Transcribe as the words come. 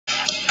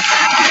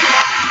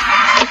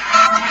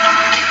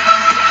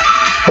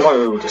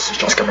Hello, this is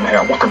Just Gavin here,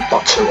 and welcome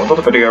back to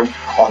another video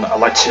on To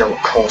Assetto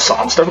Corsa,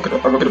 and today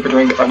we're going to be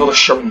doing another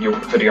showing you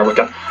video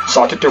again.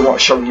 So I did do a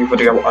showing you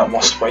video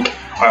last week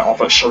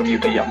of showing you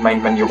the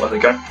main menu of the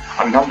game,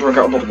 and now I'm doing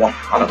another one,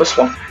 and this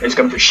one is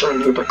going to be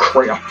showing you the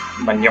career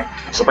menu.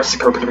 So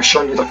basically we're going to be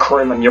showing you the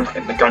career menu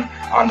in the game,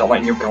 and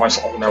letting you guys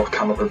all know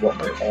kind of what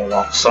they all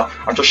are. So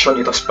I'm just showing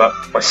you this bit,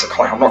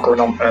 basically. I'm not going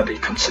on the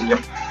continue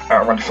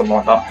or anything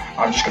like that.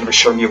 I'm just going to be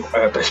showing you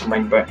this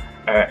main bit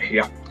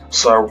here.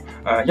 So,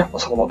 yeah,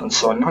 let's have a look then.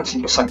 So,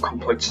 19%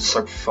 completed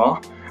so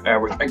far,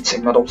 with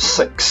 18 medals,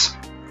 6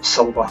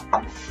 silver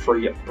and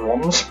 3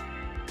 bronze.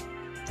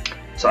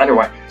 So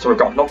anyway, so we've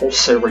got Novel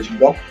Series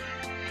 1,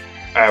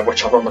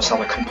 which I've almost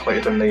only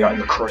completed in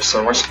the career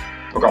series.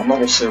 We've got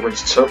Novel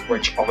Series 2,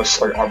 which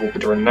obviously I will be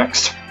doing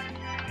next.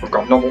 We've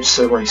got Novel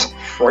Series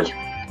 3,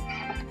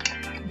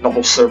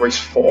 Novel Series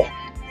 4,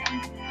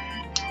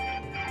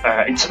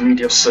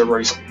 Intermediate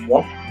Series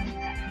 1,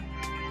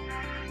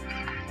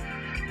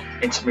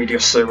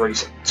 Intermediate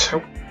Series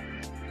 2,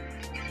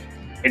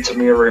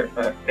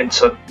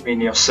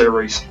 Intermediate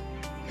Series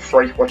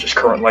 3, which is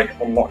currently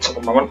unlocked at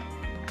the moment,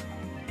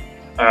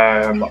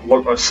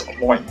 Lotus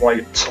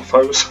Lightweight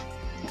Tuffos,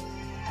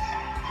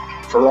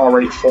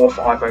 Ferrari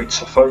 458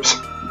 Tuffos,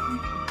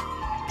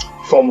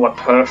 Formula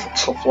Perth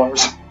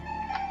Tufflos,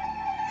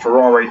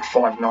 Ferrari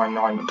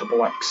 599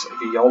 XX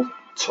VL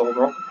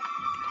Turbo,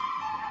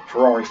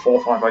 Ferrari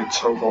 458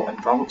 Turbo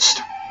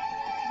Advanced,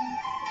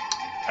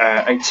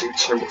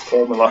 A22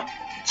 Formula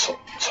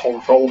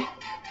Torval,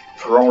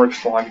 Ferrari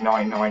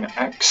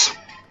 599X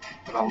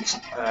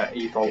Advanced,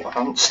 Evo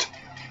Advanced,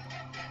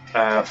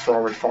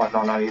 Ferrari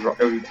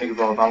 599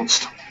 Evo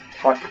Advanced,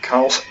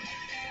 Hypercars,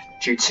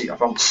 GT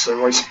Advanced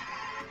Series,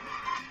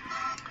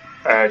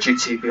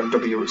 GT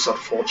BMW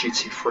Z4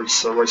 GT3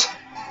 Series,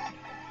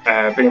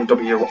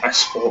 BMW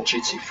S4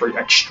 GT3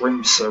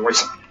 Extreme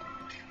Series,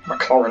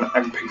 McLaren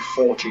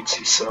MP4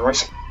 GT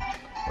Series,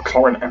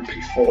 McLaren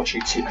MP4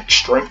 GT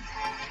Extreme,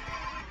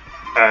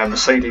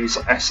 Mercedes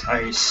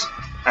SLS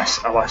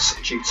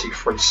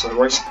GT3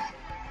 Series,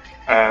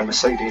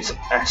 Mercedes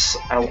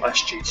SLS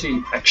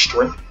GT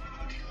Extreme,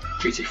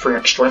 GT3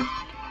 Extreme,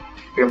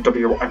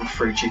 BMW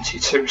M3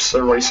 GT2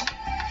 Series,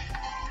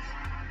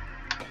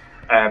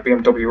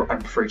 BMW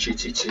M3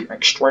 GT2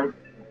 Extreme,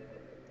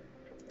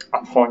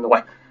 and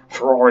finally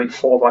Ferrari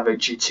 458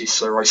 GT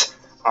Series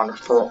and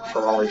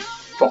Ferrari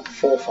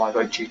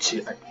 458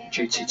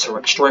 GT2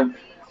 Extreme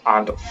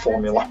and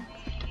Formula.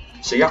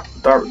 So yeah,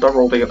 they're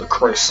all the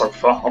careers so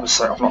far.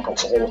 Obviously I've not got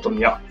to all of them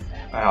yet.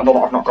 I know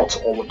that I've not got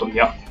to all of them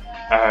yet,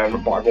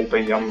 but I will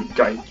be getting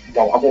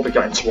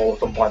to all of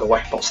them, by the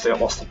way. That's the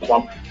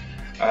plan.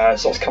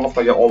 So that's kind of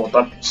all of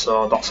them.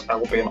 So that's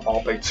will be an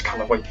RB to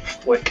kind of like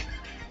flick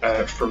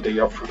through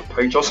the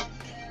pages.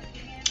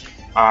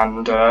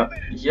 And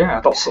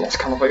yeah, that's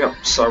kind of it.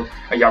 So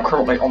yeah, I'm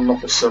currently on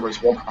Novel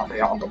Series 1 at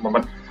the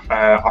moment.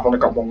 I've only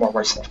got one more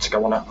race left to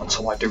go on it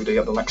until I do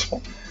the next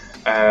one.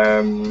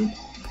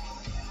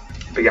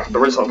 But yeah,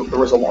 there is a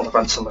lot of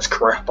events in this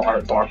career that I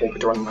will be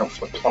doing and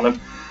hopefully planning.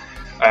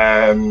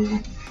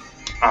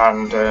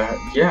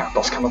 Yeah,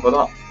 that's kind of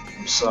that.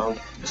 So,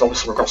 because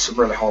obviously we've got some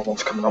really hard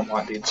ones coming up,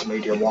 like the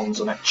intermediate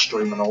ones and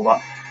extreme and all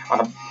that.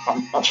 And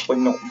I'm actually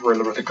not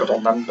really good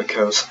on them,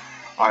 because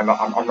I'm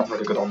not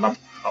really good on them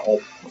at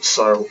all.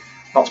 So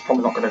that's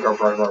probably not going to go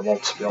very well,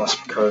 to be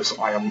honest, because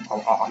I'm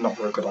not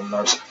very good on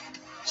those.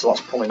 So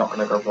that's probably not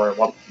going to go very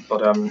well.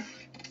 But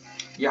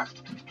yeah,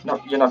 no,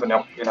 you never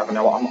know. You never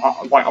know.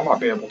 I might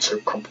be able to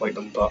complete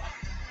them, but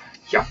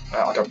yeah,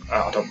 I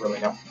don't really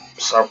know.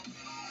 So,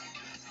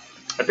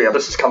 but yeah,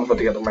 this is kind of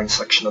the main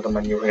section of the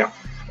menu here,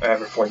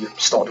 before you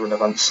start doing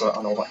events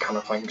and all that kind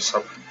of thing.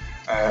 So,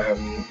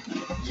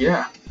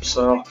 yeah.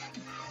 So,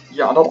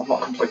 yeah, I know I've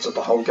not completed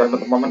the whole game at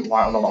the moment.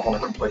 Like, I know I've only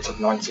completed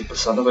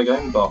 90% of the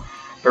game, but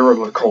it'll be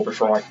really cool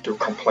before I do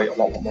complete a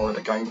lot more of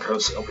the game,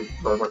 because it'll be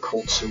very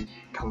cool to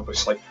kind of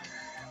sleep.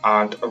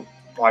 And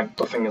like,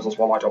 the thing is as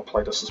well, I don't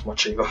play this as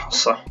much either,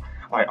 so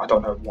I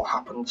don't know what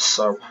happens.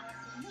 So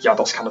yeah,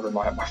 that's kind of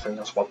my thing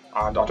as well,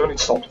 and I do need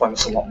to start playing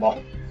this a lot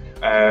more.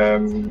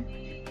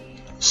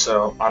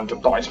 So, and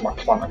that is my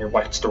plan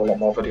anyway, to do a lot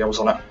more videos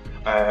on it,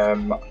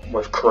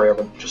 with career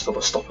and just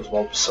other stuff as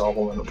well. So I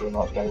will end up doing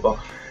that as well. But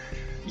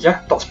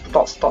yeah, that's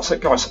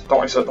it, guys.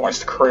 That is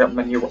the career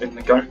menu in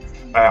the game.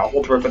 I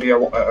will do a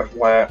video of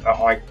where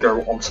I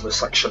go onto the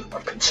section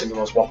of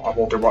continue as well. I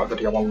will do a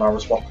video on there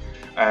as well.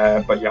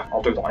 But yeah,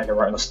 I'll do that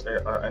anyway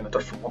in a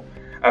different one.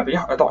 But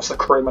yeah, that's the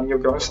career menu,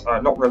 guys.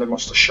 Not really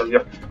much to show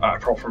you,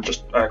 apart from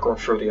just going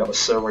through the other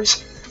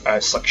series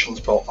sections.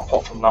 But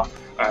apart from that,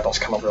 that's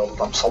kind of all of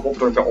them. So I will be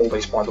doing all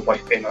these, by the way,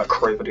 in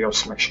career videos.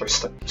 So make sure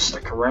you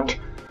stick around.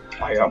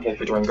 I will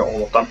be doing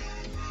all of them,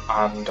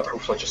 and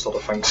hopefully just other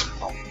things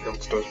I'll be able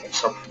to do as well.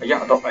 So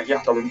yeah,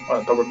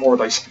 there were more of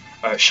these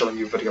showing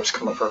you videos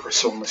coming up very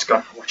soon in this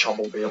game, which I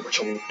will be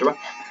doing.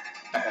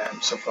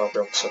 So I'll be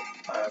able to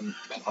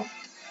plan.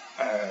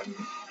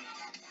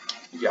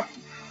 Yeah,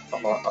 a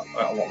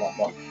lot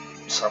more.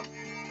 So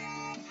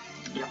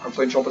yeah,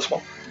 hopefully enjoy this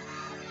one.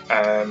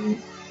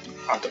 And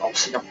I'll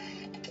see you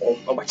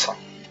or later.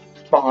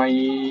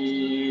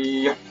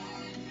 Bye!